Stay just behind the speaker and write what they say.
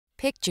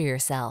Picture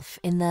yourself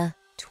in the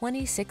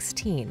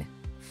 2016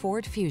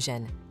 Ford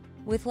Fusion.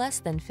 With less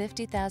than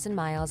 50,000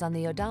 miles on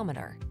the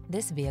odometer,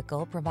 this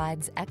vehicle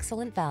provides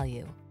excellent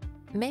value.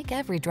 Make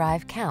every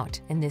drive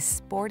count in this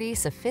sporty,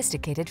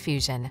 sophisticated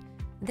Fusion.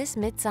 This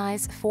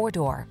midsize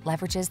four-door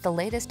leverages the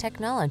latest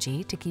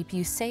technology to keep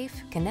you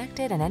safe,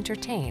 connected, and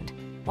entertained,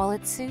 while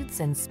it suits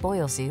and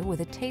spoils you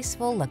with a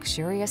tasteful,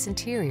 luxurious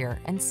interior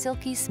and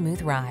silky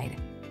smooth ride.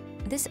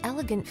 This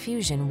elegant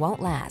Fusion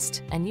won't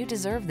last, and you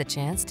deserve the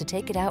chance to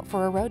take it out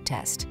for a road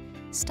test.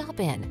 Stop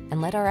in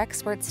and let our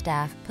expert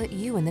staff put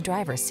you in the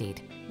driver's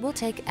seat. We'll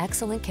take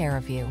excellent care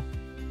of you.